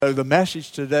So the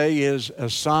message today is a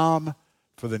psalm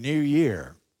for the new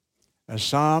year, a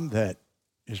psalm that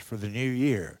is for the new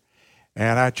year.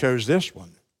 And I chose this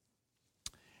one.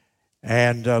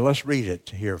 And let's read it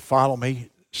here. Follow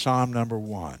me, Psalm number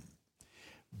 1.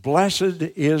 Blessed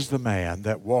is the man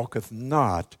that walketh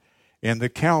not in the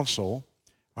counsel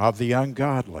of the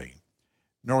ungodly,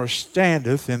 nor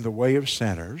standeth in the way of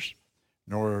sinners,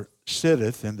 nor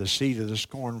sitteth in the seat of the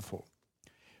scornful.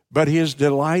 But his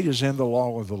delight is in the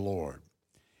law of the Lord,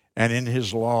 and in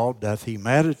his law doth he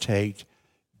meditate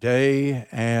day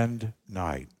and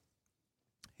night.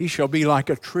 He shall be like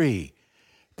a tree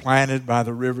planted by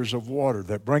the rivers of water,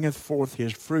 that bringeth forth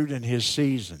his fruit in his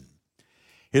season.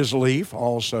 His leaf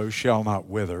also shall not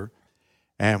wither,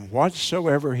 and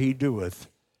whatsoever he doeth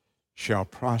shall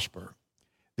prosper.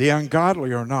 The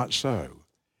ungodly are not so,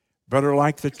 but are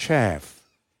like the chaff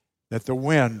that the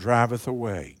wind driveth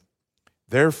away.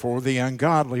 Therefore the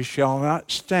ungodly shall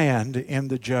not stand in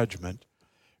the judgment,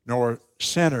 nor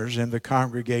sinners in the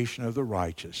congregation of the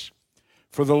righteous.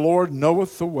 For the Lord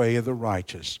knoweth the way of the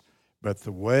righteous, but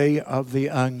the way of the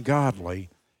ungodly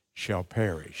shall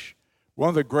perish. One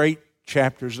of the great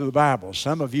chapters of the Bible.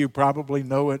 Some of you probably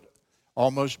know it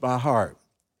almost by heart.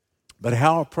 But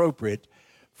how appropriate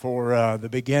for the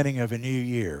beginning of a new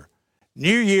year.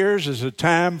 New Year's is a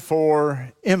time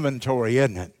for inventory,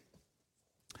 isn't it?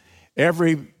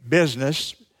 Every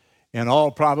business, in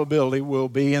all probability, will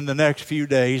be in the next few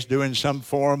days doing some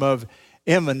form of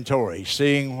inventory,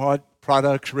 seeing what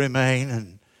products remain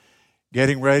and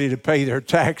getting ready to pay their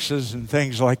taxes and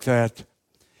things like that.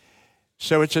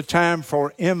 So it's a time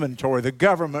for inventory. The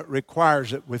government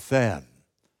requires it with them.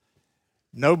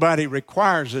 Nobody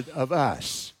requires it of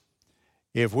us.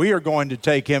 If we are going to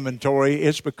take inventory,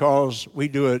 it's because we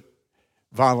do it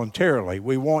voluntarily.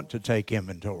 We want to take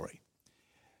inventory.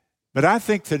 But I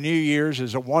think the New Year's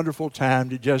is a wonderful time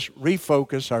to just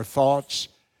refocus our thoughts.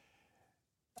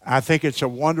 I think it's a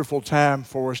wonderful time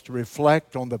for us to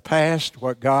reflect on the past,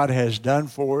 what God has done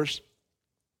for us,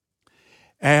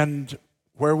 and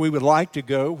where we would like to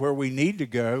go, where we need to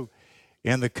go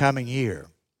in the coming year.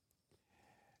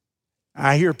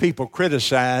 I hear people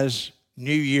criticize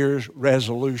New Year's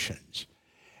resolutions.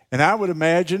 And I would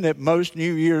imagine that most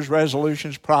New Year's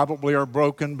resolutions probably are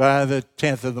broken by the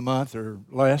 10th of the month or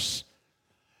less.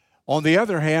 On the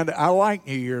other hand, I like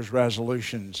New Year's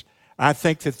resolutions. I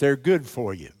think that they're good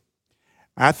for you.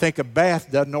 I think a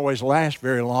bath doesn't always last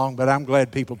very long, but I'm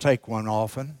glad people take one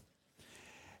often.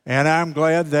 And I'm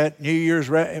glad that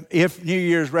if New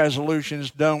Year's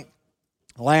resolutions don't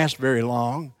last very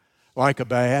long, like a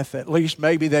bath, at least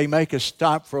maybe they make us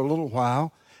stop for a little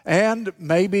while. And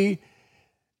maybe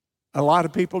a lot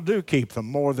of people do keep them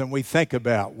more than we think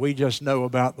about. We just know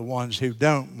about the ones who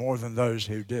don't more than those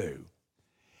who do.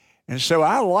 And so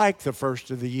I like the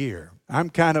first of the year. I'm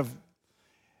kind of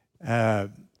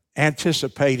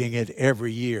anticipating it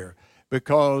every year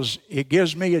because it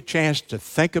gives me a chance to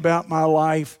think about my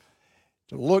life,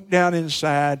 to look down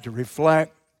inside, to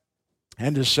reflect,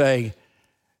 and to say,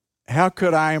 how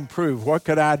could I improve? What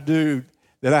could I do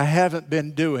that I haven't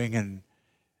been doing and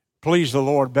please the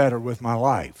Lord better with my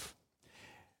life?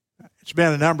 It's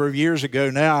been a number of years ago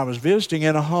now. I was visiting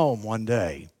in a home one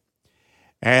day,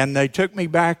 and they took me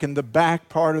back in the back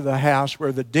part of the house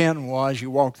where the den was.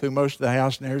 You walk through most of the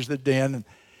house, and there's the den,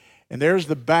 and there's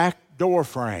the back door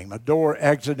frame, a door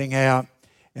exiting out,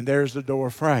 and there's the door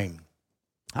frame.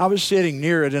 I was sitting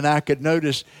near it, and I could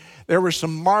notice there were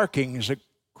some markings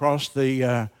across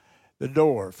the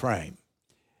door frame.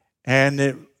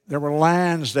 And there were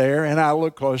lines there, and I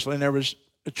looked closely, and there was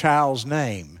a child's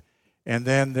name. And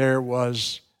then there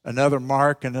was another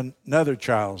mark and another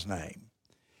child's name.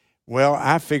 Well,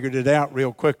 I figured it out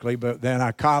real quickly, but then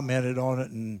I commented on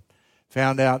it and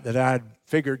found out that I'd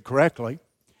figured correctly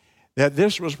that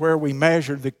this was where we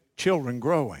measured the children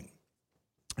growing.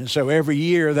 And so every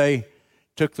year they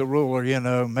took the ruler,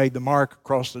 made the mark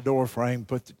across the door frame,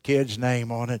 put the kid's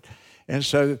name on it. And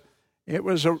so it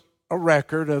was a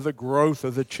record of the growth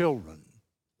of the children.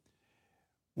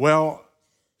 Well,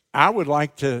 I would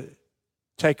like to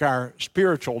take our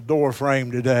spiritual door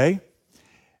frame today,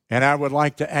 and I would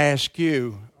like to ask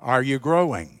you, are you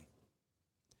growing?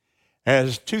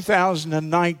 Has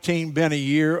 2019 been a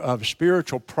year of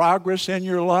spiritual progress in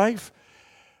your life,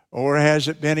 or has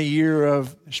it been a year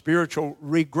of spiritual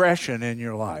regression in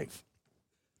your life?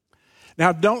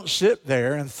 Now, don't sit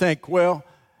there and think, well,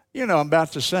 I'm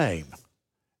about the same.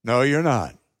 No, you're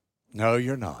not. No,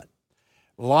 you're not.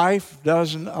 Life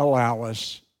doesn't allow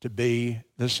us to be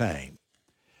the same.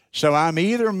 So I'm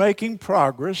either making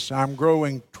progress, I'm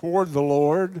growing toward the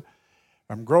Lord,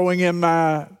 I'm growing in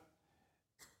my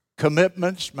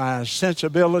commitments, my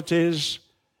sensibilities,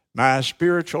 my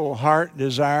spiritual heart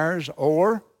desires,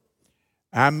 or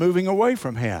I'm moving away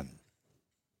from Him.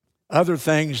 Other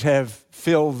things have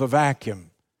filled the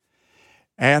vacuum.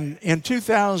 And in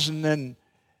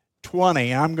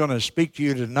 2020, I'm going to speak to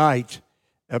you tonight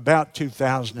about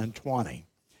 2020.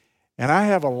 And I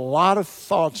have a lot of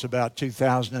thoughts about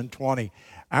 2020.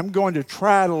 I'm going to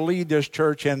try to lead this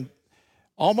church in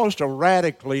almost a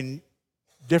radically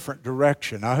different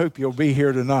direction. I hope you'll be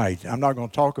here tonight. I'm not going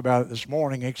to talk about it this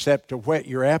morning except to whet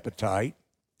your appetite.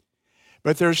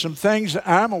 But there's some things that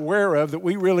I'm aware of that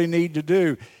we really need to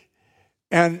do.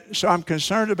 And so I'm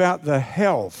concerned about the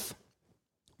health,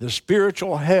 the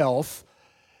spiritual health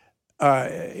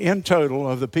in total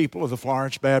of the people of the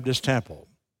Florence Baptist Temple.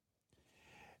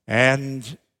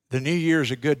 And the new year is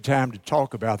a good time to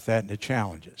talk about that and to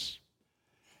challenge us.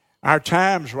 Our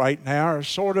times right now are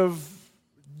sort of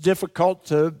difficult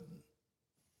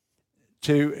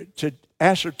to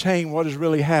ascertain what is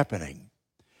really happening.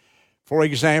 For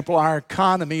example, our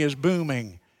economy is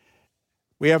booming.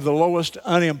 We have the lowest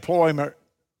unemployment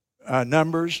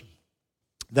numbers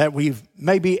that we've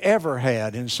maybe ever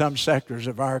had in some sectors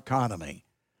of our economy.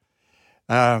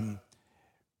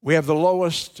 We have the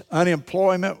lowest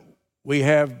unemployment. We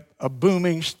have a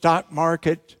booming stock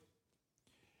market.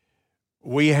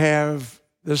 We have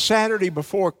the Saturday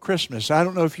before Christmas. I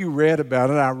don't know if you read about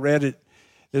it. I read it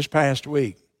this past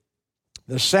week.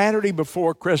 The Saturday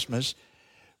before Christmas,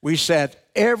 we set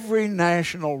every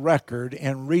national record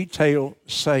in retail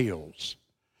sales.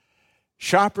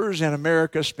 Shoppers in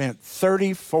America spent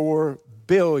 $34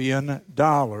 billion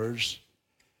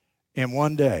in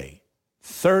one day.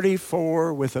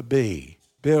 34 with a B,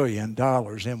 $billion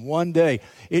in one day.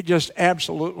 It just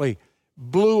absolutely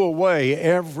blew away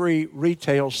every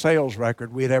retail sales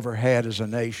record we'd ever had as a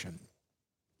nation.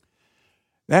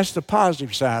 That's the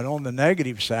positive side. On the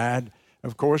negative side,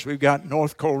 of course, we've got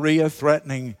North Korea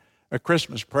threatening a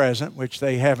Christmas present, which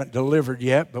they haven't delivered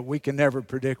yet, but we can never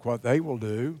predict what they will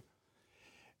do.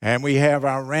 And we have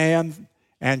Iran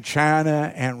and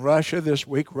China and Russia. This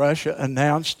week, Russia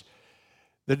announced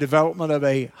the development of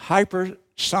a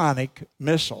hypersonic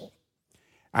missile.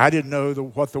 I didn't know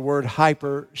what the word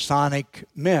hypersonic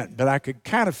meant, but I could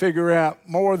kind of figure out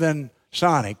more than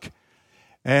sonic.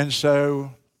 And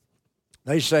so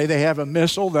they say they have a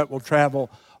missile that will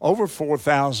travel over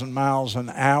 4,000 miles an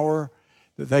hour,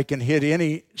 that they can hit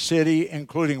any city,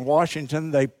 including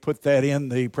Washington. They put that in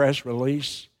the press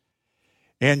release.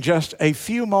 In just a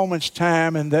few moments'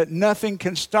 time, and that nothing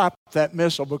can stop that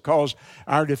missile because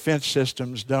our defense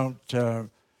systems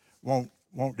won't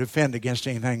defend against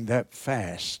anything that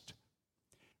fast.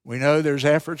 We know there's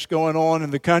efforts going on in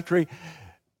the country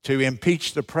to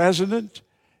impeach the president,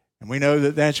 and we know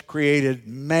that that's created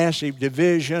massive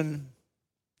division,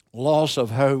 loss of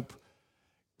hope.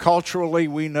 Culturally,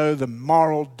 we know the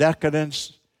moral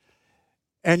decadence.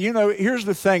 And here's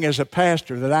the thing as a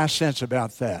pastor that I sense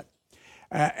about that.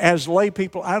 As lay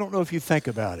people, I don't know if you think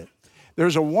about it.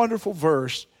 There's a wonderful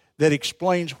verse that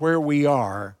explains where we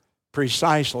are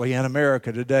precisely in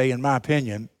America today, in my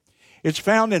opinion. It's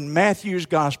found in Matthew's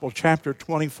Gospel, chapter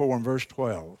 24 and verse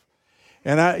 12.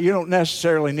 And you don't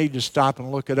necessarily need to stop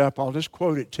and look it up. I'll just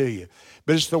quote it to you.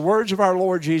 But it's the words of our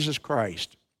Lord Jesus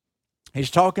Christ. He's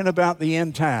talking about the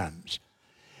end times.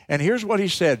 And here's what he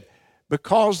said.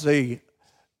 Because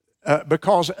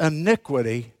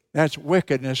iniquity, that's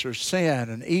wickedness or sin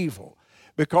and evil.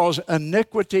 Because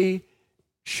iniquity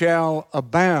shall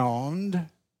abound,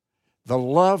 the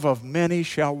love of many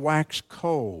shall wax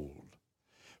cold.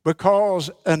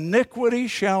 Because iniquity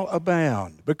shall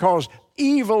abound. Because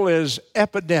evil is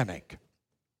epidemic.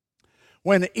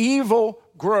 When evil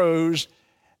grows,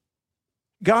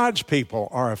 God's people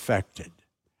are affected.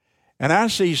 And I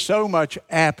see so much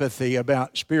apathy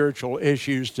about spiritual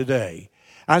issues today.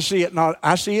 I see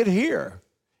it here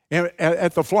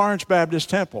at the Florence Baptist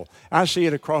Temple. I see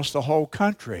it across the whole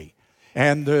country.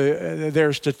 And there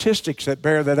are statistics that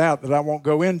bear that out that I won't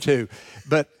go into.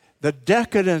 But the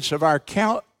decadence of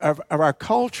our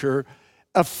culture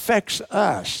affects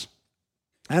us.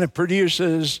 And it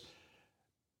produces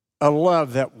a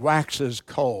love that waxes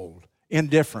cold,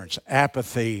 indifference,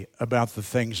 apathy about the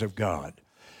things of God.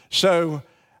 So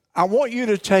I want you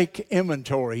to take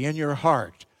inventory in your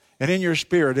heart and in your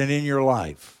spirit and in your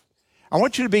life. I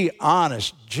want you to be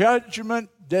honest. Judgment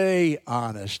Day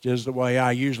honest is the way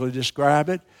I usually describe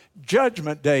it.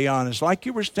 Judgment Day honest, like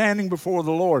you were standing before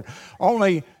the Lord,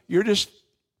 only you're just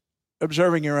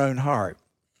observing your own heart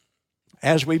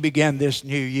as we begin this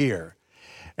new year.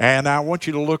 And I want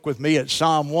you to look with me at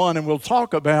Psalm 1, and we'll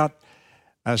talk about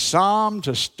a psalm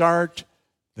to start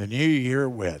the the new year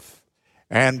with.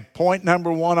 And point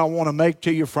number one I want to make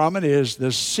to you from it is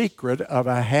the secret of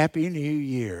a happy new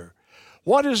year.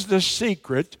 What is the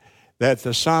secret that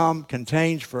the psalm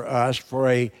contains for us for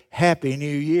a happy new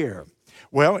year?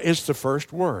 Well, it's the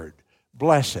first word,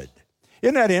 blessed.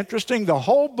 Isn't that interesting? The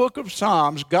whole book of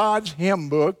Psalms, God's hymn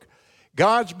book,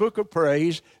 God's book of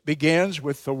praise, begins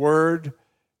with the word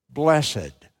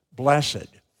blessed, blessed.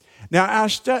 Now, I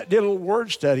did a little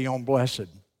word study on blessed.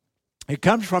 It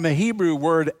comes from a Hebrew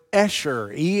word,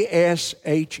 esher,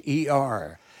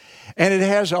 E-S-H-E-R. And it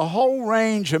has a whole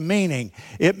range of meaning.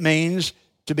 It means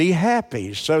to be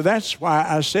happy. So that's why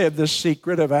I said the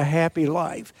secret of a happy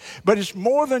life. But it's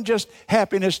more than just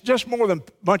happiness, just more than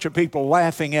a bunch of people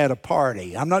laughing at a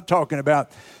party. I'm not talking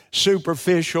about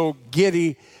superficial,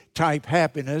 giddy type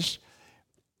happiness.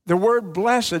 The word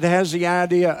blessed has the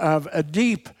idea of a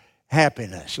deep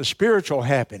happiness, a spiritual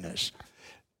happiness.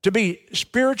 To be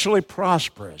spiritually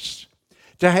prosperous,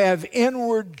 to have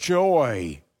inward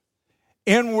joy,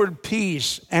 inward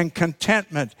peace and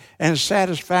contentment and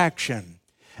satisfaction,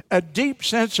 a deep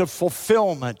sense of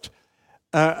fulfillment,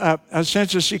 a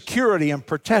sense of security and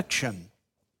protection,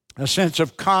 a sense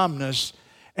of calmness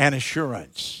and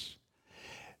assurance.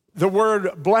 The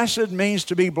word blessed means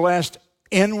to be blessed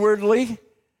inwardly,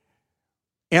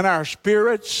 in our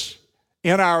spirits,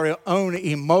 in our own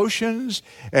emotions,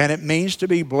 and it means to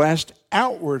be blessed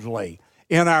outwardly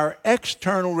in our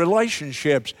external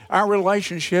relationships, our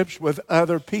relationships with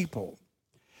other people.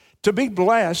 To be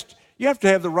blessed, you have to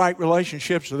have the right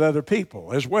relationships with other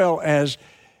people, as well as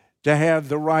to have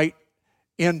the right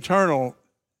internal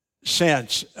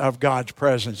sense of God's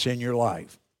presence in your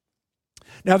life.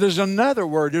 Now, there's another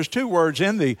word. There's two words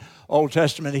in the Old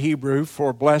Testament Hebrew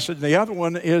for blessed. The other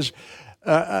one is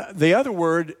the other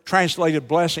word translated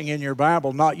blessing in your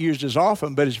Bible, not used as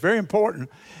often, but it's very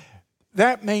important.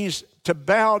 That means to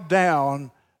bow down,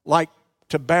 like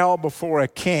to bow before a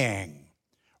king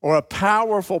or a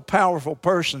powerful, powerful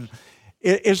person.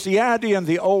 It's the idea in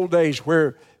the old days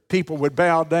where people would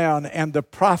bow down and the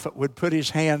prophet would put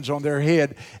his hands on their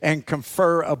head and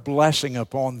confer a blessing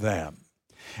upon them.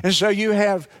 And so you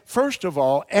have, first of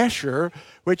all, Esher,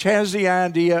 which has the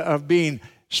idea of being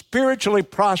spiritually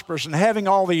prosperous and having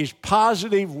all these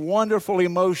positive, wonderful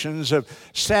emotions of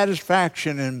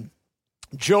satisfaction and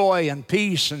joy and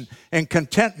peace and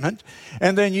contentment.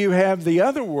 And then you have the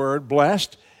other word,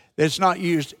 blessed, that's not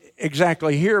used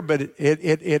exactly here, but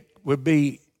it would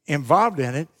be involved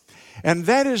in it. And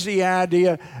that is the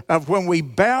idea of when we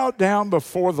bow down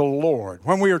before the Lord,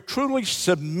 when we are truly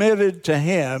submitted to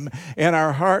Him in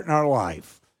our heart and our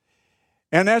life.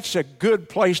 And that's a good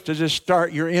place to just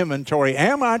start your inventory.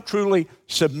 Am I truly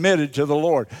submitted to the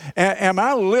Lord? Am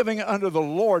I living under the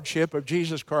lordship of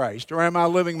Jesus Christ, or am I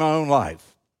living my own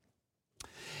life?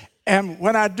 And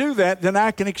when I do that, then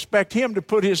I can expect Him to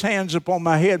put His hands upon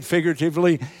my head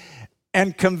figuratively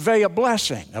and convey a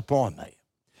blessing upon me.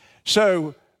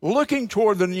 So, looking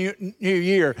toward the new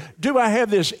year, do I have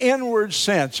this inward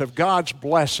sense of God's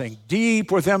blessing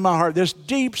deep within my heart, this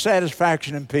deep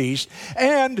satisfaction and peace?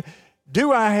 And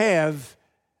do I have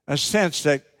a sense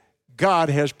that God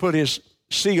has put His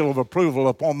seal of approval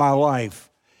upon my life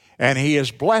and He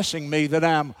is blessing me, that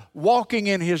I'm walking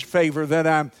in His favor, that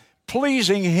I'm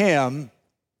pleasing Him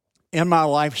in my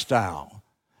lifestyle?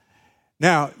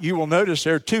 Now, you will notice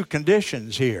there are two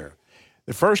conditions here.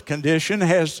 The first condition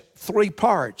has three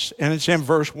parts, and it's in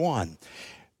verse 1.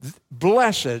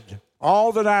 Blessed,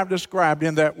 all that I've described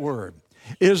in that word,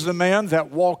 is the man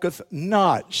that walketh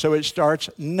not. So it starts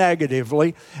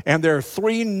negatively, and there are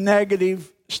three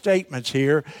negative statements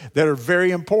here that are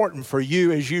very important for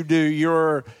you as you do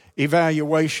your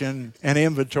evaluation and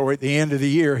inventory at the end of the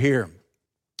year here.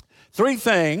 Three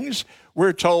things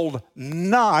we're told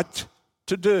not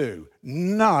to do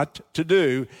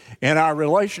in our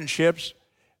relationships,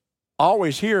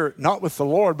 always here, not with the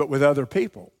Lord, but with other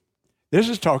people. This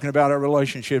is talking about our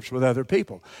relationships with other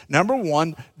people. Number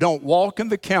one, don't walk in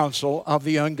the counsel of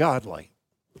the ungodly.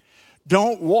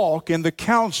 Don't walk in the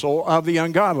counsel of the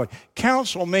ungodly.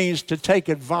 Counsel means to take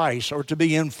advice or to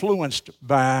be influenced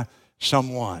by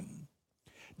someone.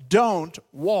 Don't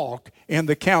walk in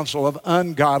the counsel of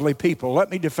ungodly people.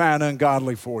 Let me define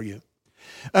ungodly for you.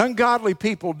 Ungodly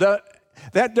people,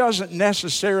 that doesn't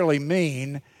necessarily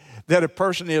mean that a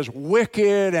person is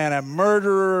wicked and a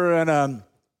murderer and a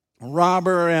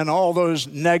robber and all those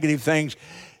negative things.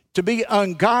 To be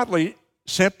ungodly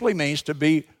simply means to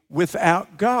be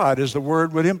without God, as the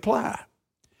word would imply.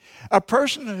 A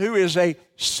person who is a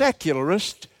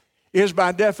secularist is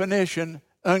by definition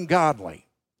ungodly.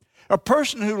 A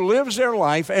person who lives their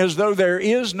life as though there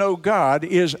is no God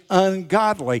is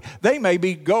ungodly. They may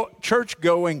be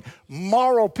church-going,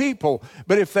 moral people,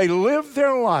 but if they live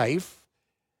their life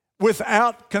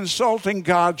without consulting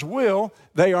God's will,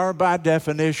 they are by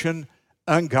definition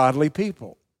ungodly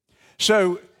people.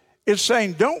 So it's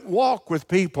saying don't walk with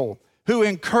people who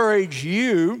encourage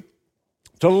you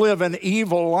to live an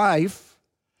evil life,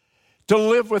 to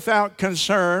live without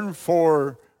concern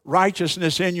for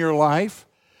righteousness in your life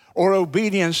or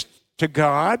obedience to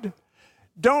God.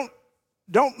 Don't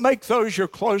make those your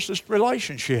closest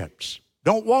relationships.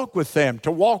 Don't walk with them.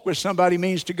 To walk with somebody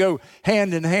means to go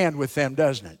hand in hand with them,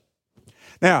 doesn't it?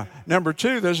 Now, number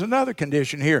 2, there's another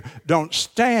condition here. Don't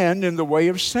stand in the way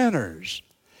of sinners.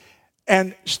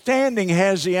 And standing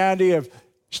has the idea of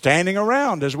standing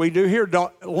around, as we do here,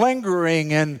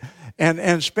 lingering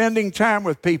and spending time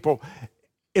with people.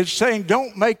 It's saying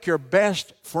don't make your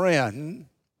best friends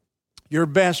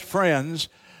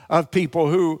of people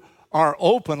who are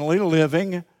openly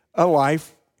living a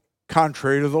life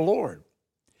contrary to the Lord.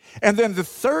 And then the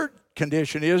third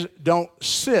condition is don't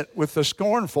sit with the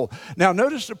scornful. Now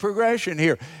notice the progression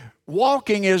here.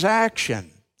 Walking is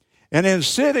action. And in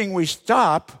sitting we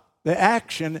stop the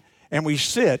action and we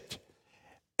sit.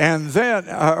 And then,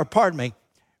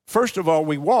 first of all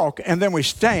we walk and then we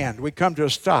stand. We come to a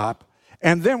stop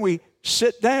and then we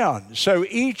sit down. So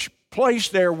each place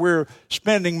there we're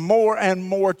spending more and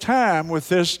more time with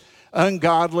this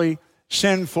ungodly,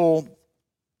 sinful,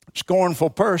 scornful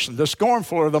person. The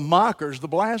scornful are the mockers, the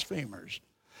blasphemers.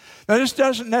 Now, this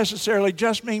doesn't necessarily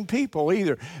just mean people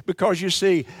either, because you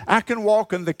see, I can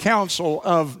walk in the council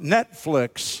of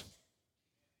Netflix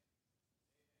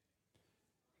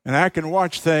and I can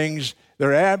watch things that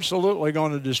are absolutely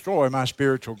going to destroy my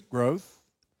spiritual growth.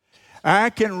 I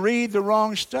can read the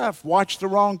wrong stuff, watch the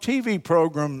wrong TV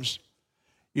programs.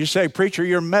 You say, preacher,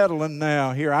 you're meddling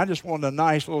now. Here, I just want a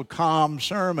nice little calm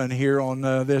sermon here on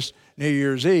this New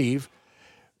Year's Eve.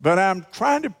 But I'm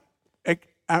trying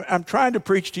to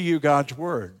preach to you God's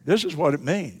Word. This is what it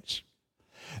means.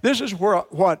 This is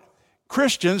what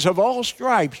Christians of all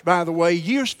stripes, by the way,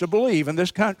 used to believe in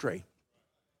this country.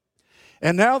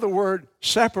 And now the word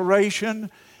separation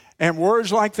and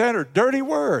words like that are dirty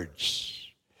words.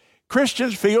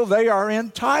 Christians feel they are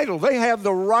entitled. They have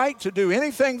the right to do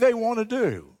anything they want to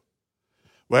do.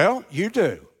 Well, you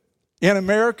do. In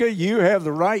America, you have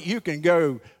the right. You can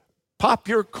go pop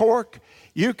your cork.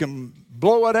 You can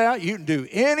blow it out. You can do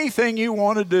anything you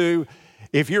want to do.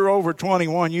 If you're over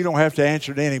 21, you don't have to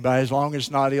answer to anybody as long as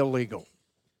it's not illegal.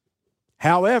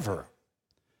 However,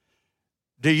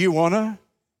 do you want to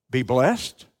be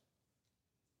blessed?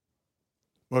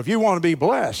 Well, if you want to be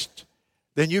blessed,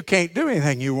 then you can't do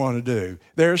anything you want to do.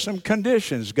 There are some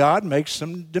conditions. God makes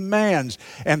some demands.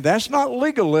 And that's not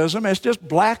legalism. It's just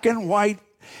black and white.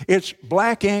 It's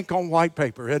black ink on white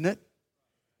paper, isn't it?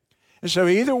 And so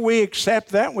either we accept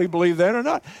that and we believe that or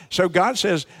not. So God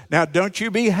says, now don't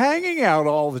you be hanging out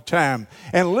all the time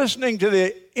and listening to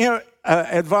the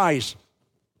advice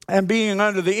and being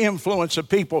under the influence of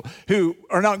people who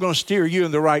are not going to steer you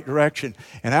in the right direction.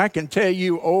 And I can tell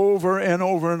you over and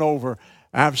over and over,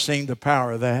 I've seen the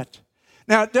power of that.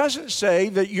 Now, it doesn't say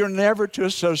that you're never to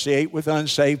associate with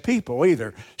unsaved people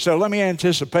either. So let me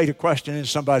anticipate a question in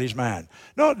somebody's mind.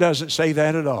 No, it doesn't say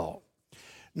that at all.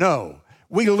 No,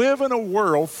 we live in a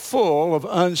world full of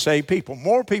unsaved people.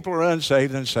 More people are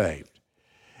unsaved than saved.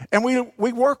 And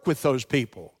we work with those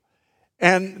people.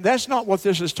 And that's not what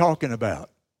this is talking about.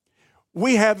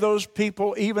 We have those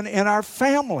people even in our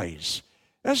families.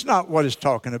 That's not what it's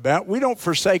talking about. We don't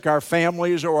forsake our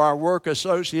families or our work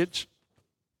associates.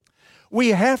 We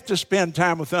have to spend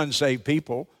time with unsaved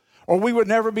people, or we would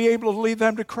never be able to lead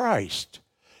them to Christ.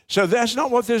 So that's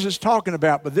not what this is talking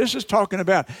about, but this is talking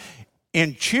about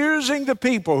in choosing the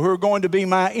people who are going to be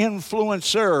my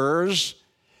influencers,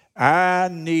 I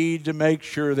need to make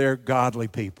sure they're godly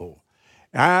people.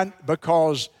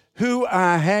 Because who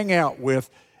I hang out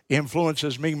with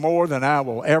influences me more than I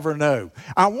will ever know.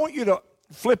 I want you to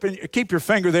keep your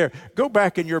finger there. Go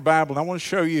back in your Bible. I want to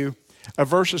show you a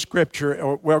verse of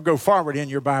Scripture. Go forward in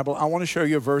your Bible. I want to show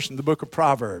you a verse in the book of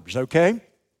Proverbs, okay?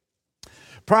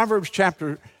 Proverbs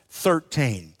chapter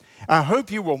 13. I hope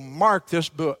you will mark this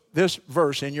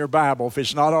verse in your Bible if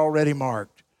it's not already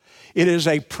marked. It is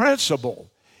a principle.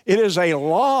 It is a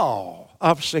law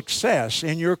of success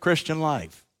in your Christian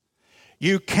life.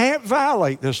 You can't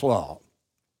violate this law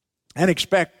and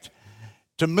expect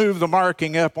to move the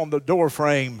marking up on the door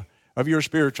frame of your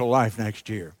spiritual life next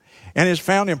year. And it's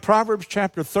found in Proverbs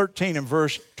chapter 13 and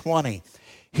verse 20.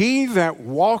 He that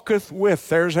walketh with,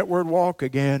 there's that word walk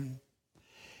again.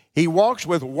 He walks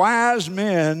with wise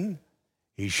men,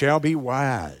 he shall be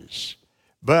wise.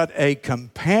 But a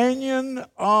companion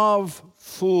of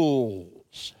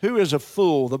fools. Who is a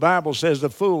fool? The Bible says the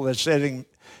fool that said in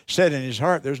his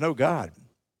heart, there's no God.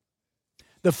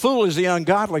 The fool is the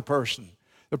ungodly person,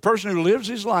 the person who lives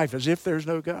his life as if there's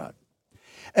no God.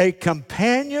 A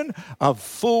companion of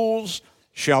fools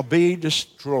shall be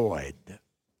destroyed.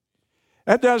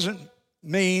 That doesn't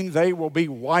mean they will be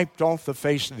wiped off the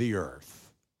face of the earth.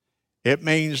 It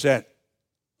means that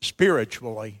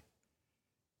spiritually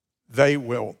they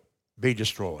will be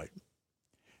destroyed.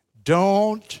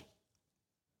 Don't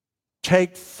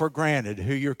take for granted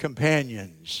who your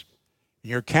companions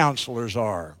and your counselors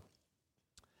are.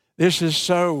 This is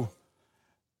so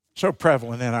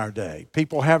prevalent in our day.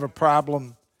 People have a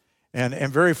problem, and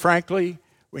very frankly,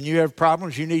 when you have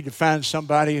problems, you need to find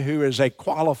somebody who is a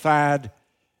qualified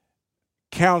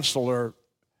counselor,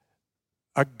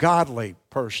 a godly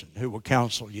person who will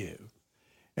counsel you.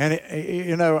 And,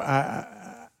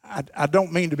 I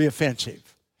don't mean to be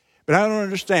offensive, but I don't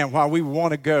understand why we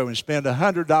want to go and spend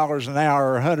 $100 an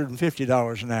hour or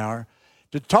 $150 an hour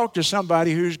to talk to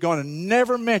somebody who's going to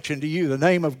never mention to you the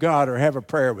name of God or have a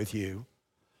prayer with you,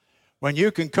 when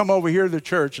you can come over here to the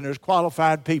church and there's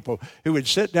qualified people who would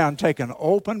sit down and take an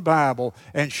open Bible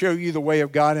and show you the way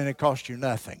of God, and it costs you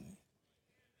nothing.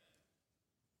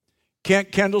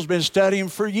 Kent Kendall's been studying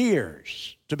for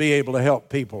years to be able to help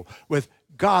people with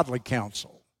godly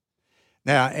counsel.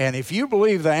 Now, and if you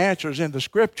believe the answer is in the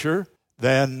Scripture,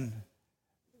 then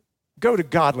go to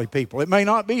godly people. It may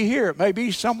not be here. It may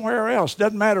be somewhere else.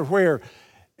 Doesn't matter where,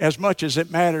 as much as it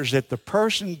matters that the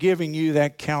person giving you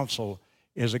that counsel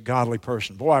is a godly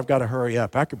person. Boy, I've got to hurry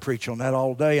up. I could preach on that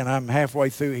all day, and I'm halfway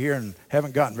through here and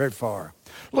haven't gotten very far.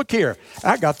 Look here.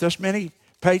 I got this many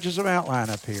pages of outline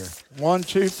up here. 1,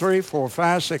 2, 3, 4,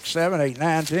 5, 6, 7, 8,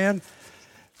 9, 10.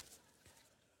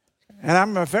 And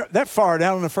I'm that far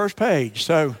down on the first page.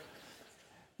 So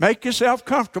make yourself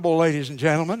comfortable, ladies and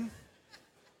gentlemen.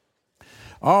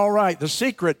 All right, the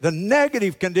secret, the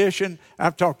negative condition,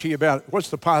 I've talked to you about. What's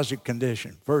the positive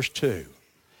condition? Verse 2.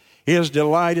 His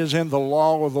delight is in the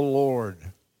law of the Lord.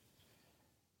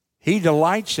 He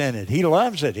delights in it. He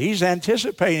loves it. He's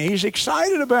anticipating. He's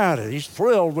excited about it. He's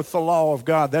thrilled with the law of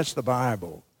God. That's the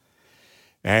Bible.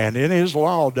 And in his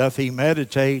law doth he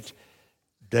meditate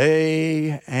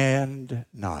day and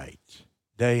night.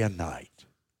 Day and night.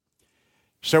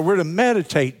 So we're to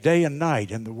meditate day and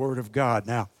night in the Word of God.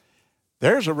 Now,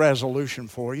 there's a resolution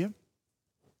for you.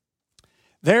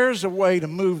 There's a way to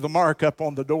move the mark up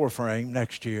on the door frame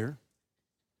next year.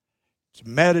 To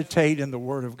meditate in the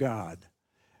Word of God.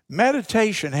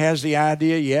 Meditation has the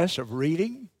idea, yes, of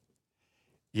reading.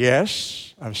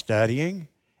 Yes, of studying.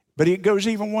 But it goes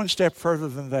even one step further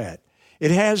than that.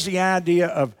 It has the idea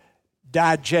of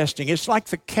digesting. It's like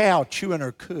the cow chewing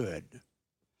her cud.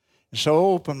 And so I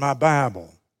open my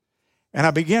Bible and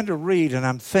I begin to read, and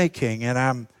I'm thinking,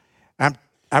 and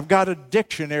I've got a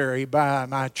dictionary by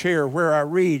my chair where I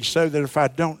read, so that if I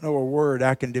don't know a word,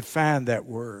 I can define that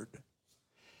word.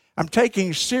 I'm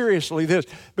taking seriously this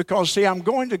because, see, I'm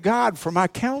going to God for my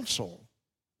counsel.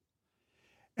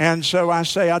 And so I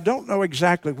say, I don't know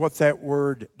exactly what that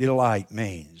word delight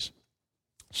means.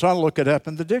 So I look it up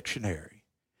in the dictionary,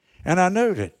 and I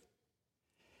note it.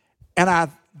 And I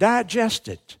digest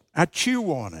it. I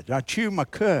chew on it. I chew my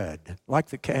cud like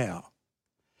the cow.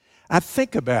 I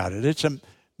think about it. It's a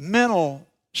mental,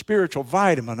 spiritual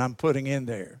vitamin I'm putting in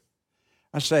there.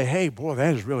 I say, hey, boy,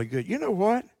 that is really good. You know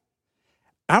what?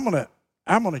 I'm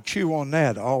gonna chew on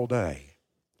that all day.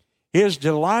 His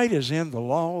delight is in the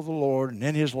law of the Lord, and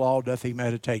in his law doth he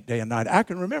meditate day and night. I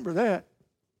can remember that.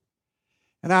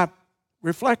 And I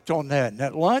reflect on that. And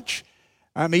at lunch,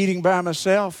 I'm eating by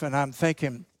myself, and I'm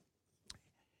thinking,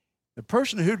 the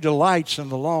person who delights in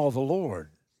the law of the Lord,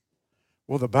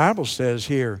 well, the Bible says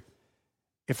here,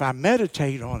 if I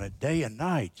meditate on it day and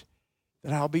night,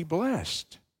 then I'll be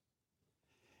blessed.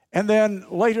 And then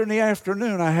later in the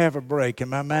afternoon, I have a break, and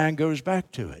my mind goes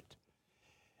back to it.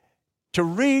 To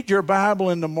read your Bible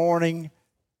in the morning,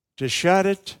 to shut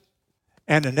it,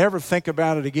 and to never think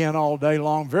about it again all day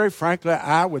long, very frankly,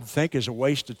 I would think is a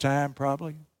waste of time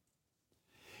probably.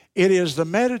 It is the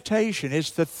meditation,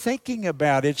 it's the thinking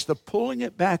about it, it's the pulling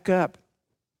it back up.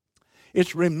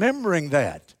 It's remembering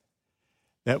that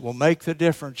will make the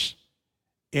difference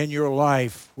in your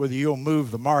life, whether you'll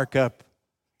move the mark up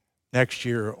next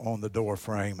year on the door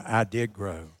frame. I did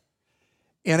grow.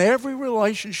 In every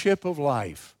relationship of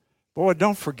life, boy,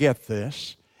 don't forget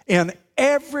this. In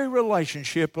every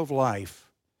relationship of life,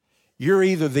 you're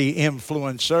either the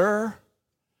influencer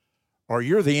or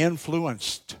you're the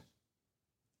influenced.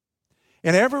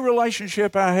 In every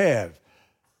relationship I have,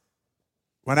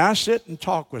 when I sit and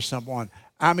talk with someone,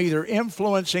 I'm either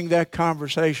influencing that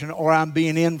conversation or I'm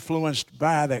being influenced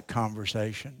by that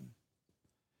conversation.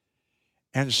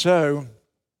 And so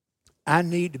I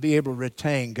need to be able to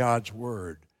retain God's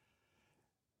Word,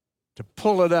 to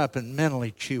pull it up and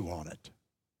mentally chew on it.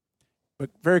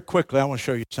 But very quickly, I want to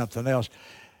show you something else.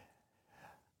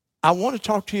 I want to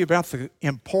talk to you about the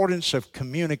importance of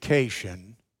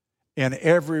communication in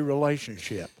every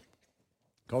relationship.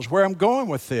 Because where I'm going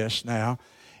with this now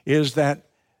is that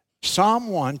Psalm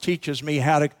 1 teaches me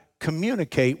how to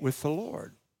communicate with the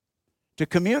Lord, to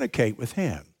communicate with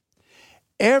Him.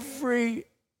 Every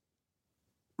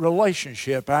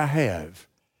relationship I have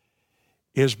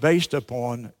is based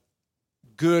upon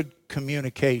good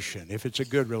communication, if it's a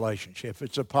good relationship, if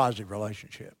it's a positive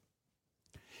relationship.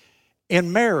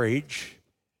 In marriage,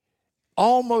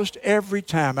 almost every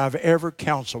time I've ever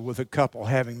counseled with a couple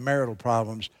having marital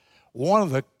problems, one of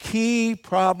the key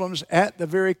problems at the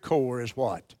very core is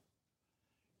what?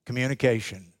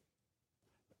 Communication.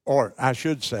 Or I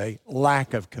should say,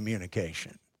 lack of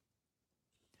communication.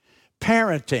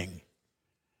 Parenting.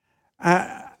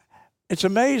 It's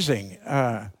amazing.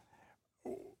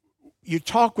 You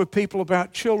talk with people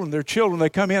about children. Their children, they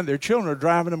come in, their children are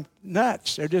driving them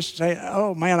nuts. They're just saying,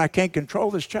 oh man, I can't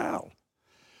control this child.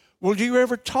 Well, do you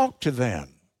ever talk to them?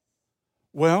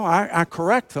 Well, I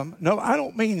correct them. No, I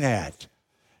don't mean that.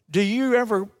 Do you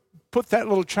ever put that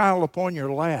little child upon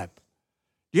your lap?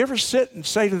 Do you ever sit and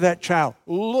say to that child,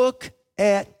 look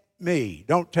at me.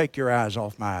 Don't take your eyes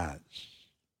off my eyes.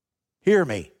 Hear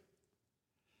me.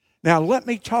 Now, let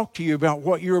me talk to you about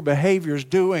what your behavior is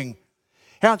doing,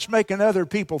 how it's making other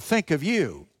people think of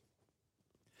you.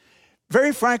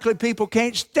 Very frankly, people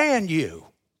can't stand you.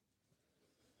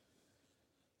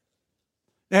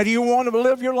 Now, do you want to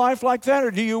live your life like that,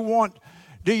 or do you want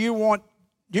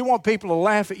people to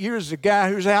laugh at you as the guy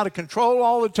who's out of control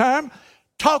all the time?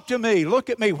 Talk to me. Look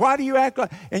at me. Why do you act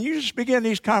like... And you just begin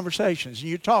these conversations, and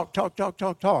you talk.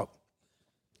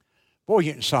 Boy,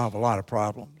 you can solve a lot of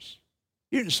problems.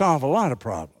 You can solve a lot of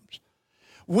problems.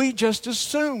 We just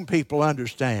assume people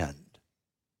understand.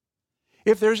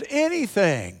 If there's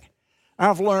anything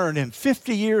I've learned in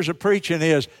 50 years of preaching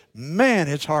is, man,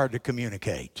 it's hard to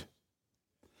communicate.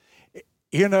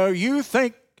 You know,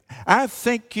 I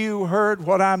think you heard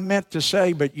what I meant to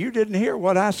say, but you didn't hear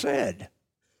what I said.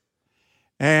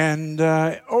 And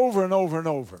over and over and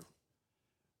over.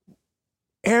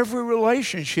 Every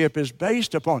relationship is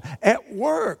based upon, at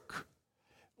work,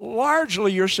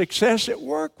 largely your success at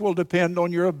work will depend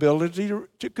on your ability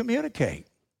to communicate.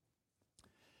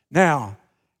 Now,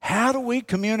 how do we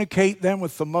communicate then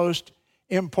with the most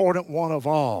important one of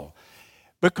all?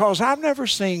 Because I've never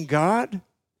seen God.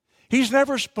 He's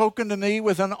never spoken to me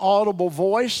with an audible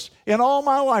voice. In all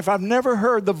my life, I've never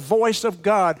heard the voice of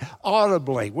God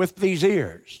audibly with these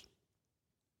ears.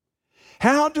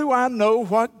 How do I know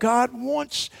what God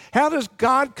wants? How does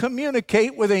God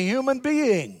communicate with a human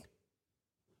being?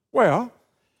 Well,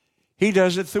 He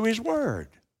does it through His Word.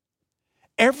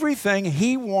 Everything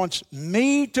He wants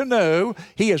me to know,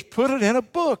 He has put it in a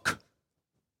book.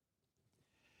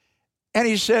 And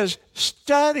He says,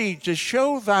 study to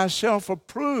show thyself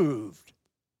approved.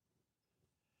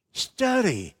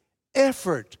 Study,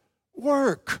 effort,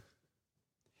 work.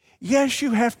 Yes,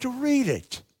 you have to read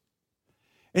it.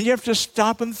 And you have to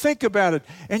stop and think about it.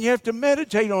 And you have to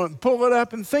meditate on it and pull it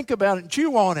up and think about it and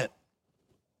chew on it.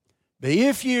 But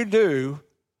if you do,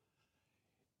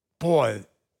 boy,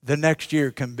 the next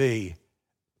year can be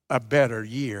a better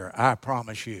year, I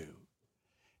promise you.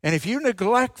 And if you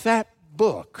neglect that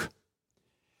book,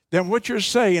 then what you're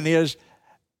saying is,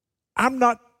 I'm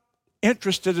not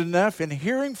interested enough in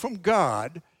hearing from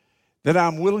God that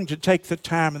I'm willing to take the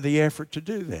time and the effort to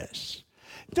do this.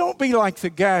 Don't be like the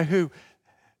guy who,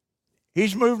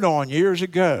 he's moved on years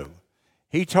ago.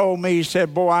 He told me, he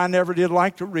said, boy, I never did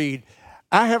like to read.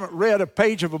 I haven't read a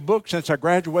page of a book since I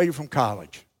graduated from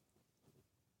college.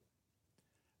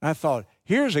 I thought,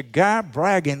 here's a guy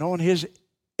bragging on his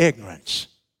ignorance.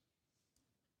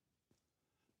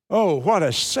 Oh, what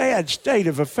a sad state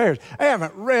of affairs. I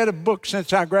haven't read a book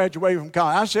since I graduated from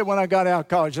college. I said when I got out of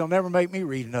college, they'll never make me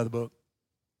read another book.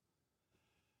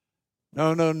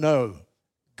 No.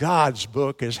 God's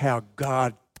book is how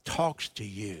God talks to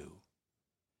you.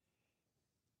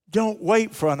 Don't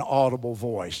wait for an audible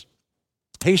voice.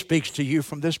 He speaks to you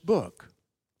from this book.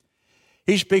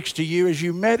 He speaks to you as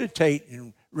you meditate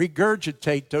and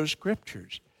regurgitate those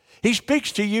scriptures. He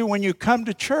speaks to you when you come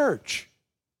to church.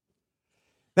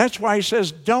 That's why He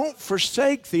says, don't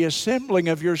forsake the assembling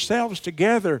of yourselves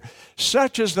together,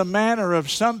 such as the manner of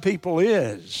some people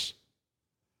is.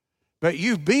 But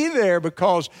you be there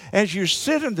because as you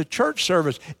sit in the church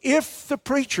service, if the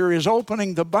preacher is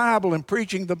opening the Bible and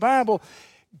preaching the Bible,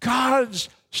 God's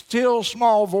still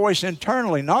small voice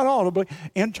internally, not audibly,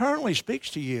 internally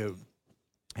speaks to you.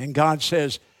 And God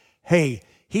says, hey,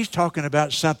 he's talking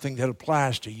about something that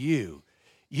applies to you.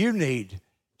 You need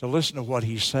to listen to what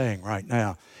he's saying right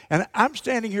now. And I'm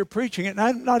standing here preaching it, and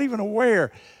I'm not even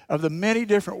aware of the many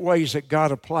different ways that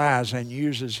God applies and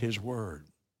uses his word.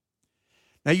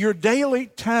 Now, your daily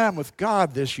time with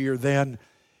God this year, then,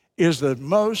 is the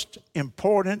most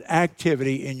important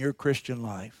activity in your Christian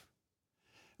life.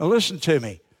 Now, listen to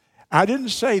me. I didn't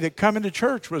say that coming to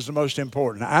church was the most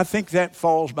important. I think that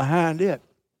falls behind it.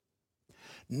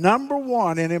 Number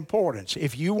one in importance,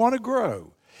 if you want to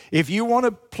grow, if you want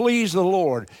to please the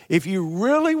Lord, if you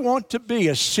really want to be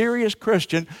a serious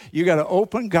Christian, you got to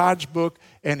open God's book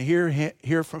and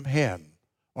hear from him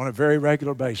on a very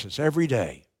regular basis, every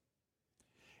day.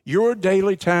 Your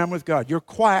daily time with God, your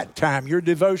quiet time, your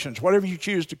devotions, whatever you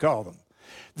choose to call them.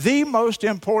 The most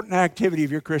important activity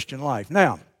of your Christian life.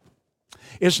 Now,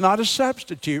 it's not a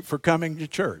substitute for coming to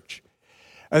church.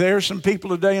 There are some people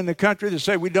today in the country that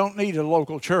say we don't need a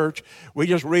local church. We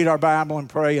just read our Bible and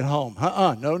pray at home.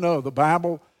 No. The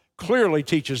Bible clearly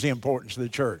teaches the importance of the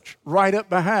church, right up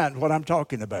behind what I'm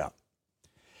talking about.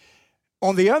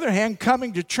 On the other hand,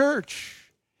 coming to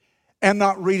church and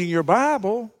not reading your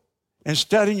Bible and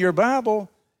studying your Bible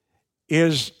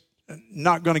is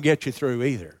not going to get you through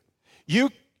either.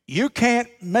 You can't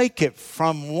make it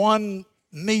from one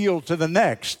meal to the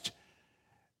next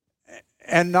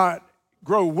and not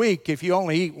grow weak if you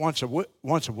only eat once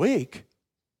a week.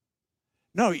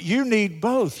 No, you need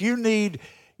both. You need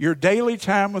your daily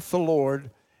time with the Lord,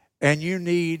 and you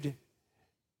need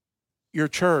your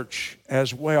church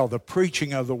as well, the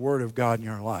preaching of the Word of God in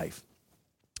your life.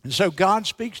 And so God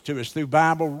speaks to us through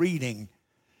Bible reading,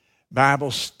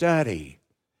 Bible study,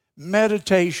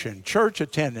 meditation, church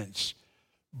attendance,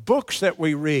 books that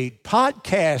we read,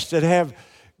 podcasts that have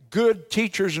good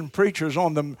teachers and preachers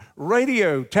on them,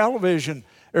 radio, television.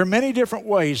 There are many different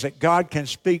ways that God can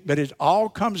speak, but it all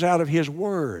comes out of his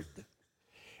word.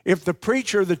 If the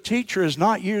preacher, the teacher is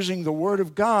not using the word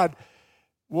of God,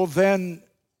 well then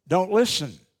don't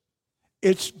listen.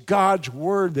 It's God's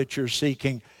word that you're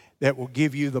seeking that will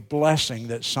give you the blessing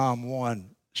that Psalm 1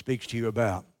 speaks to you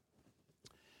about.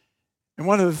 And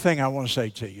one other thing I want to say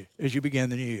to you as you begin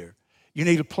the new year, you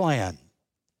need a plan.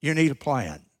 You need a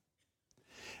plan.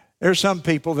 There are some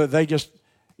people that they just,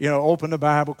 open the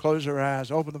Bible, close their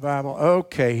eyes, open the Bible.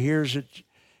 Okay, here's it.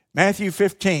 Matthew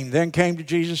 15, then came to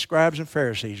Jesus scribes and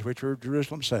Pharisees, which were at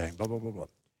Jerusalem, saying, blah, blah, blah,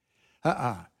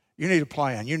 blah. You need a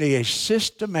plan. You need a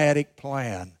systematic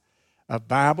plan of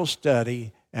Bible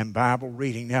study and Bible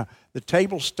reading. Now, the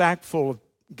table's stacked full of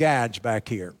guides back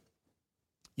here.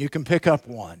 You can pick up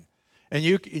one. And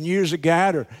you can use a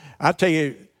guide, or I'll tell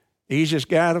you, the easiest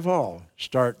guide of all,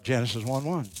 start Genesis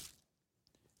 1:1.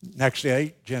 Next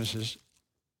day, Genesis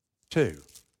 2.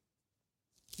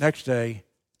 Next day,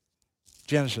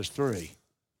 Genesis 3.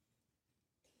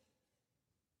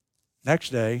 Next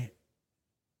day,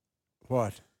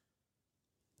 what?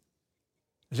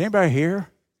 Is anybody here?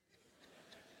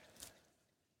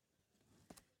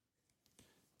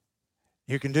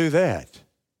 You can do that.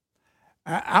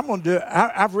 I'm going to do it.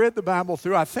 I've read the Bible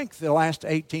through, I think, the last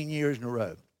 18 years in a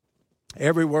row.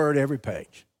 Every word, every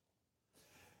page.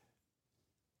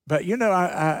 But,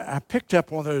 I picked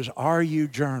up one of those RU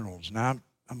journals. Now,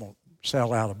 I'm going to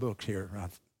sell out of books here,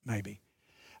 maybe.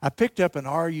 I picked up an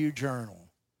RU journal.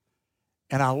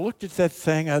 And I looked at that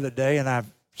thing the other day, and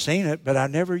I've seen it, but I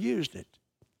never used it.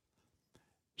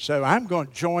 So I'm going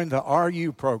to join the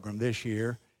RU program this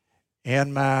year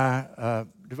in my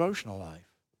devotional life.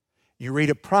 You read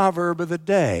a proverb of the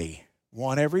day,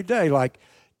 one every day. Like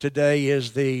today is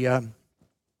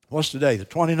what's today, the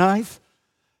 29th?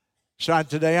 So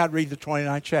today I'd read the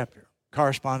 29th chapter,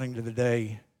 corresponding to the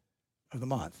day of the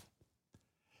month.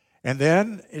 And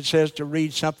then it says to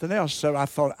read something else. So I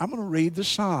thought, I'm going to read the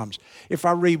Psalms. If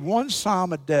I read one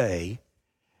Psalm a day,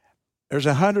 there's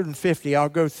 150. I'll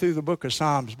go through the book of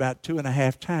Psalms about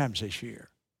 2.5 times this year.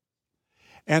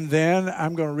 And then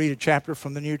I'm going to read a chapter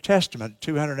from the New Testament,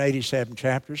 287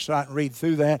 chapters, so I can read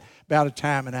through that about 1.5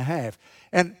 times.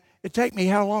 And it take me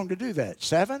how long to do that?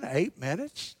 7, 8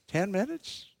 minutes, 10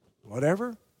 minutes,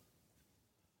 whatever.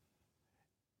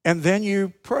 And then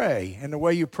you pray. And the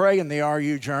way you pray in the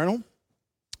RU journal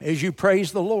is you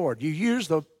praise the Lord. You use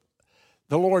the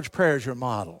Lord's Prayer as your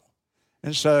model.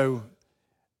 And so,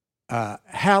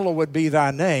 hallowed be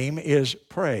thy name is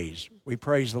praise. We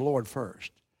praise the Lord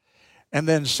first. And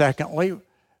then secondly,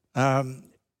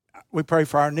 we pray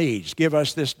for our needs. Give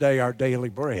us this day our daily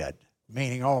bread,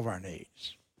 meaning all of our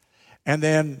needs. And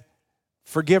then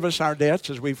forgive us our debts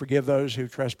as we forgive those who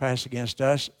trespass against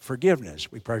us.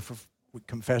 Forgiveness. We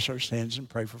confess our sins and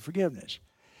pray for forgiveness.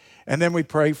 And then we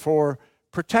pray for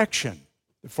protection,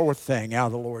 the fourth thing out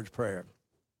of the Lord's Prayer.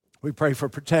 We pray for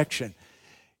protection.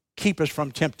 Keep us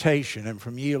from temptation and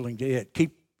from yielding to it.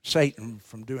 Keep Satan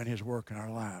from doing his work in our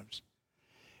lives.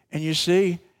 And you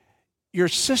see, you're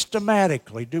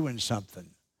systematically doing something.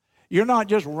 You're not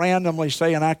just randomly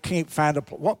saying, I can't find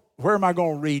where am I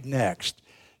going to read next?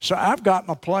 So I've got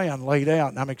my plan laid out,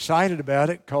 and I'm excited about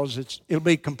it because it'll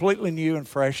be completely new and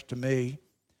fresh to me.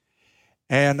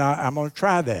 And I'm going to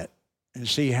try that and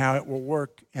see how it will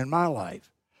work in my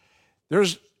life.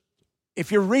 If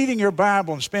you're reading your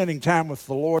Bible and spending time with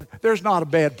the Lord, there's not a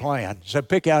bad plan. So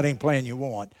pick out any plan you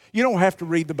want. You don't have to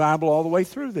read the Bible all the way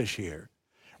through this year.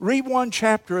 Read one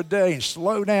chapter a day and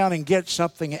slow down and get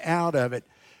something out of it.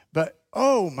 But,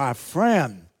 oh, my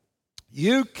friend,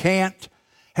 you can't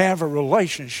have a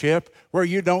relationship where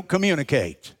you don't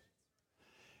communicate.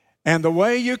 And the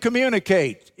way you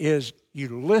communicate is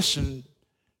you listen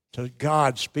to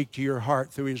God speak to your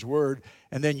heart through His Word,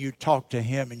 and then you talk to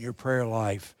Him in your prayer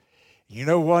life. You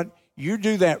know what? You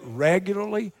do that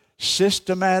regularly,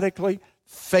 systematically,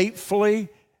 faithfully,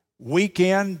 week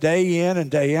in, day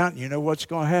and day out, and you know what's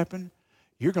going to happen?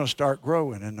 You're going to start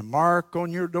growing, and the mark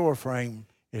on your doorframe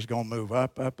is going to move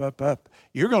up, up, up, up.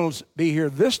 You're going to be here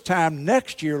this time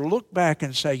next year, look back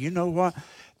and say, you know what?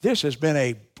 This has been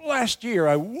a blessed year,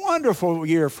 a wonderful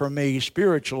year for me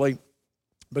spiritually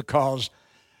because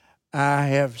I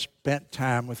have spent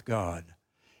time with God.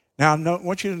 Now, I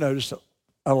want you to notice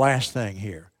a last thing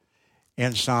here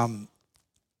in Psalm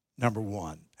number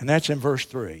 1, and that's in verse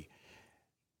 3.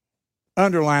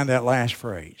 Underline that last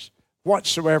phrase.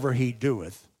 Whatsoever he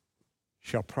doeth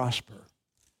shall prosper.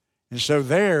 And so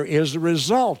there is the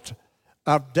result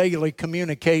of daily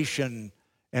communication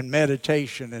and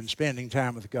meditation and spending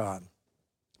time with God.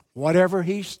 Whatsoever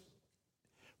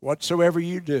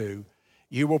you do,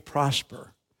 you will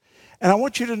prosper. And I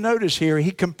want you to notice here,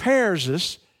 he compares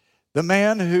us, the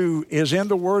man who is in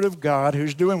the Word of God,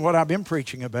 who's doing what I've been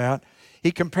preaching about,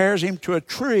 he compares him to a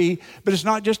tree, but it's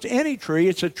not just any tree,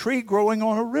 it's a tree growing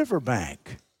on a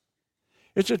riverbank.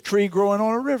 It's a tree growing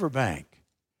on a riverbank.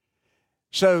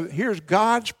 So here's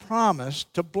God's promise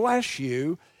to bless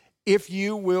you if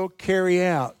you will carry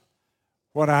out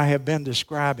what I have been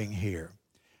describing here.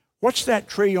 What's that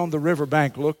tree on the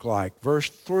riverbank look like? Verse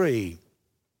 3,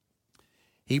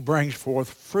 he brings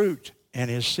forth fruit in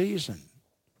his season.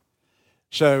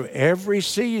 So every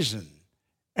season,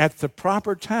 at the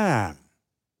proper time,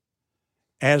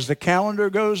 as the calendar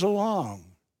goes along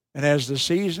and as the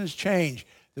seasons change,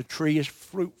 the tree is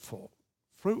fruitful.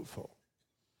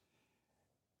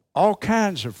 All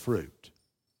kinds of fruit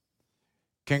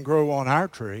can grow on our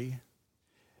tree.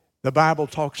 The Bible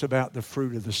talks about the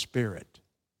fruit of the Spirit.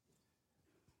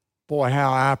 Boy,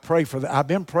 how I pray for that. I've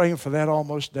been praying for that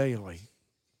almost daily.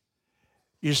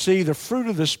 You see, the fruit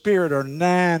of the Spirit are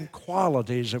 9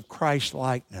 qualities of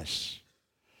Christ-likeness.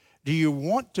 Do you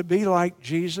want to be like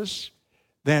Jesus?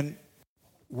 Then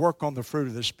work on the fruit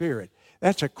of the Spirit.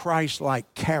 That's a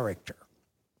Christ-like character.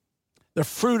 The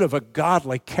fruit of a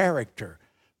godly character.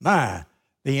 The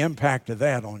impact of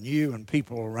that on you and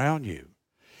people around you.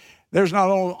 There's not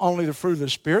only the fruit of the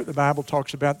Spirit, the Bible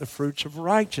talks about the fruits of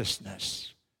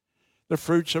righteousness. The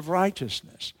fruits of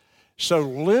righteousness. So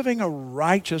living a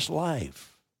righteous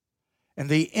life and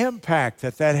the impact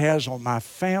that has on my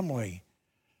family,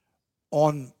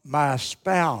 on my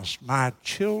spouse, my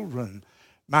children,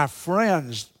 my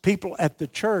friends, people at the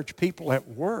church, people at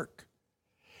work.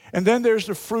 And then there's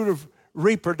the fruit of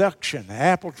reproduction.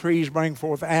 Apple trees bring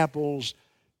forth apples.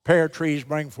 Pear trees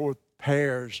bring forth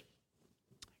pears.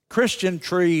 Christian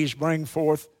trees bring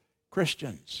forth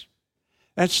Christians.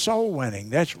 That's soul winning.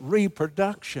 That's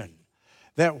reproduction.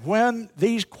 That when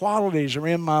these qualities are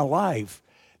in my life,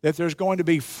 that there's going to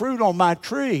be fruit on my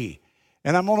tree.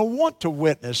 And I'm going to want to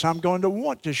witness. I'm going to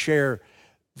want to share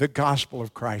the gospel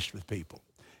of Christ with people.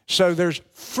 So there's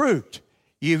fruit.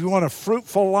 If you want a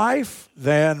fruitful life,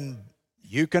 then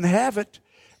you can have it.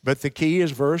 But the key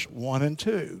is verse 1 and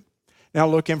 2. Now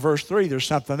look in verse 3, there's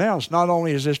something else. Not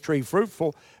only is this tree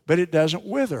fruitful, but it doesn't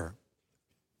wither.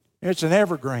 It's an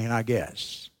evergreen, I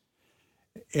guess.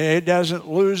 It doesn't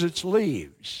lose its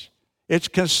leaves. It's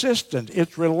consistent.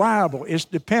 It's reliable. It's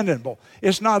dependable.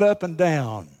 It's not up and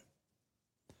down.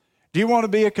 Do you want to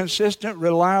be a consistent,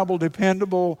 reliable,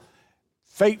 dependable,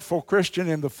 faithful Christian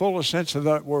in the fullest sense of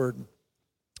that word?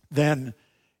 Then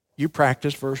you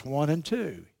practice verse 1 and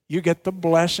 2. You get the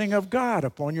blessing of God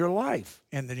upon your life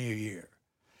in the new year.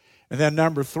 And then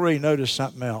number 3, notice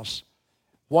something else.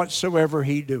 Whatsoever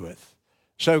he doeth.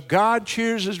 So God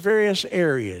chooses various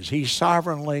areas. He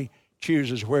sovereignly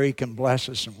chooses where he can bless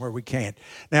us and where we can't.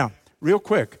 Now, real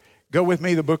quick, go with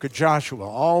me to the book of Joshua,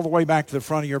 all the way back to the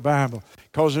front of your Bible,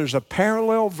 because there's a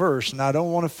parallel verse, and I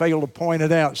don't want to fail to point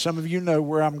it out. Some of you know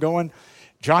where I'm going.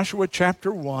 Joshua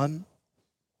chapter 1,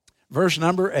 verse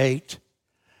number 8.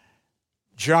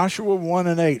 Joshua 1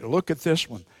 and 8. Look at this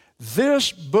one.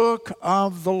 This book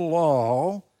of the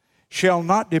law shall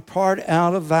not depart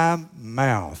out of thy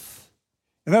mouth.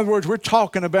 In other words, we're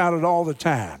talking about it all the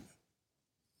time.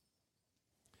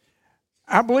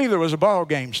 I believe there was a ball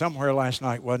game somewhere last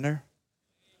night, wasn't there?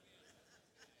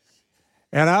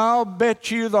 And I'll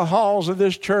bet you the halls of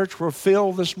this church were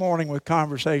filled this morning with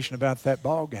conversation about that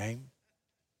ball game.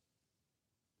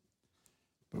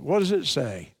 But what does it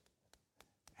say?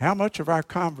 How much of our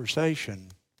conversation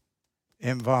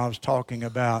involves talking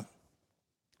about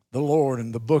the Lord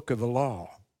and the book of the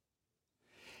law?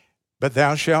 But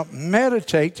thou shalt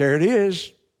meditate, there it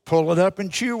is, pull it up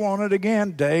and chew on it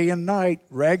again, day and night,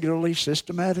 regularly,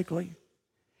 systematically.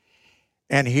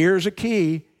 And here's a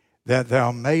key, that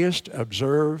thou mayest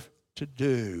observe to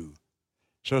do.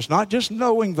 So it's not just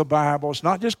knowing the Bible, it's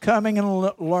not just coming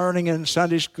and learning in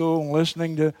Sunday school and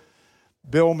listening to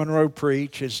Bill Monroe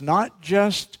preach. It's not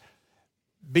just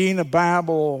being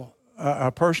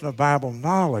a person of Bible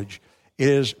knowledge. It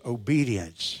is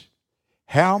obedience.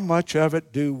 How much of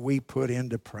it do we put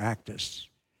into practice?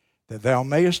 That thou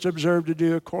mayest observe to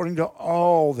do according to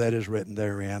all that is written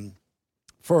therein.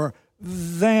 For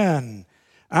then,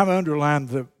 I've underlined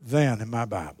the then in my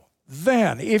Bible.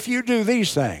 Then, if you do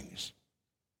these things,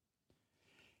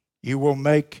 you will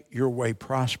make your way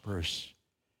prosperous,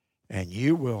 and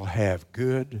you will have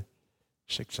good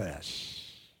success.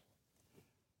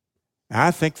 Now,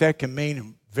 I think that can mean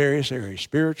in various areas,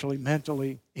 spiritually,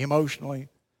 mentally, emotionally,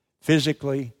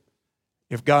 physically,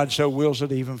 if God so wills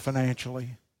it, even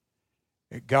financially.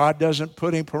 God doesn't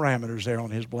put any parameters there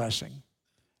on his blessing.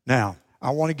 Now, I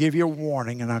want to give you a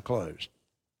warning, and I close.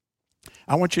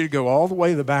 I want you to go all the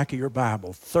way to the back of your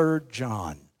Bible, 3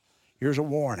 John. Here's a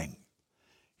warning.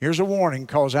 Here's a warning,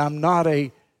 because I'm not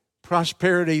a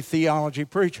prosperity theology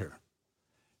preacher.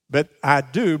 But I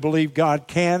do believe God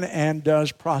can and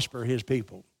does prosper his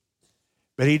people.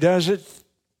 But he does it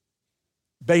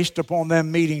based upon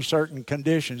them meeting certain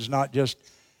conditions, not just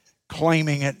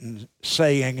claiming it and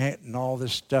saying it and all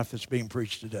this stuff that's being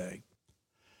preached today.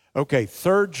 Okay,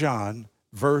 3 John,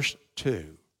 verse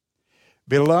 2.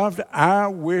 Beloved, I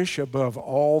wish above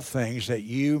all things that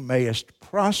you mayest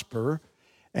prosper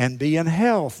and be in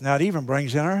health. Now, it even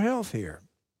brings in our health here.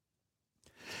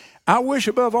 I wish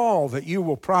above all that you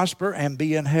will prosper and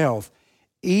be in health,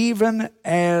 even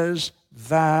as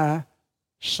thy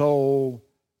soul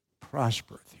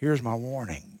prospereth. Here's my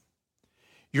warning.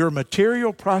 Your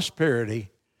material prosperity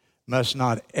must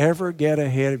not ever get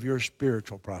ahead of your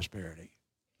spiritual prosperity.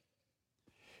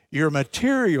 Your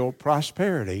material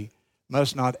prosperity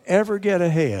must not ever get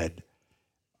ahead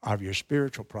of your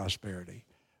spiritual prosperity.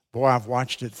 Boy, I've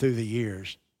watched it through the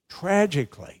years,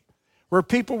 tragically, where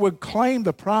people would claim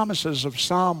the promises of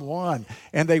Psalm 1,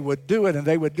 and they would do it, and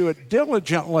they would do it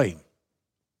diligently,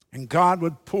 and God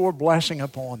would pour blessing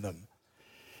upon them.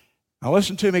 Now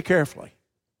listen to me carefully,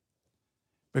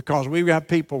 because we've got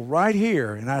people right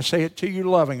here, and I say it to you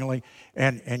lovingly,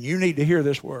 and you need to hear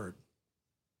this word.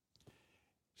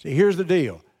 See, here's the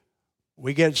deal.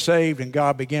 We get saved and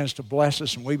God begins to bless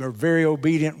us, and we are very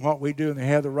obedient in what we do, and they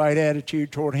have the right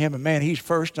attitude toward him, and man, he's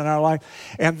first in our life.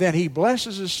 And then he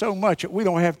blesses us so much that we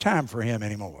don't have time for him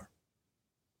anymore.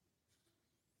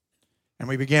 And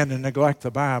we begin to neglect the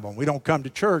Bible, and we don't come to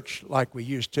church like we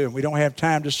used to, and we don't have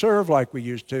time to serve like we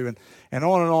used to, and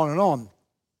on and on and on.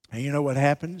 And you know what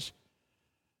happens?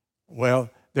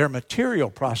 Well, their material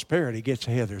prosperity gets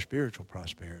ahead of their spiritual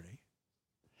prosperity.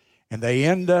 And they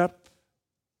end up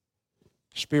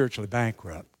spiritually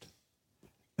bankrupt.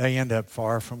 They end up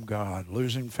far from God,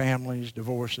 losing families,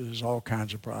 divorces, all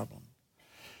kinds of problems.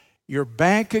 Your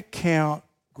bank account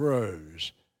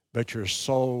grows, but your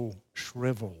soul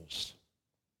shrivels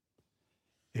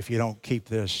if you don't keep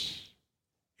this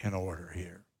in order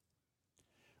here.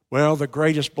 Well, the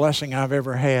greatest blessing I've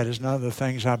ever had is none of the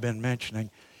things I've been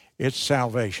mentioning. It's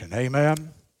salvation.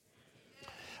 Amen?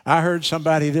 I heard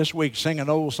somebody this week sing an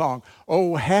old song,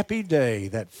 "Oh, happy day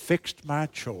that fixed my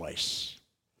choice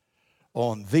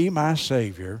on thee, my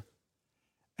Savior,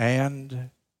 and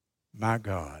my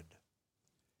God."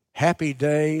 Happy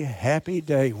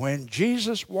day when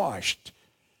Jesus washed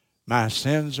my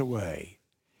sins away.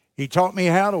 He taught me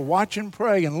how to watch and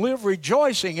pray and live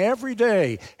rejoicing every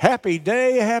day. Happy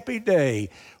day,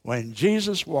 when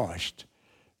Jesus washed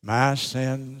my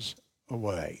sins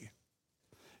away.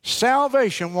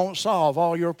 Salvation won't solve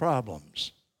all your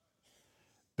problems,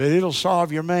 but it'll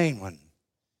solve your main one.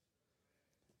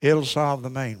 It'll solve the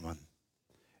main one.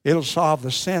 It'll solve the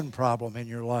sin problem in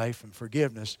your life and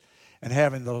forgiveness and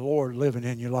having the Lord living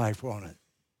in your life, won't it?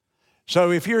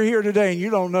 So if you're here today and you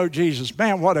don't know Jesus,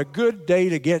 man, what a good day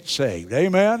to get saved.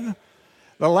 Amen?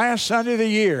 The last Sunday of the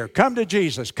year, come to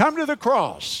Jesus. Come to the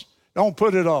cross. Don't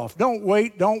put it off. Don't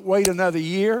wait another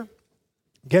year.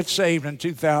 Get saved in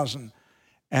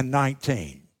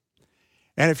 2019.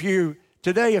 And if the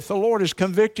Lord has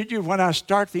convicted you when I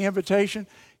start the invitation,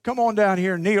 come on down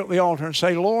here and kneel at the altar and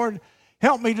say, Lord,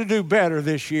 help me to do better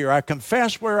this year. I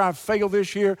confess where I've failed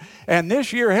this year, and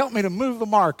this year help me to move the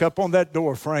mark up on that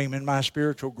door frame in my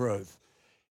spiritual growth.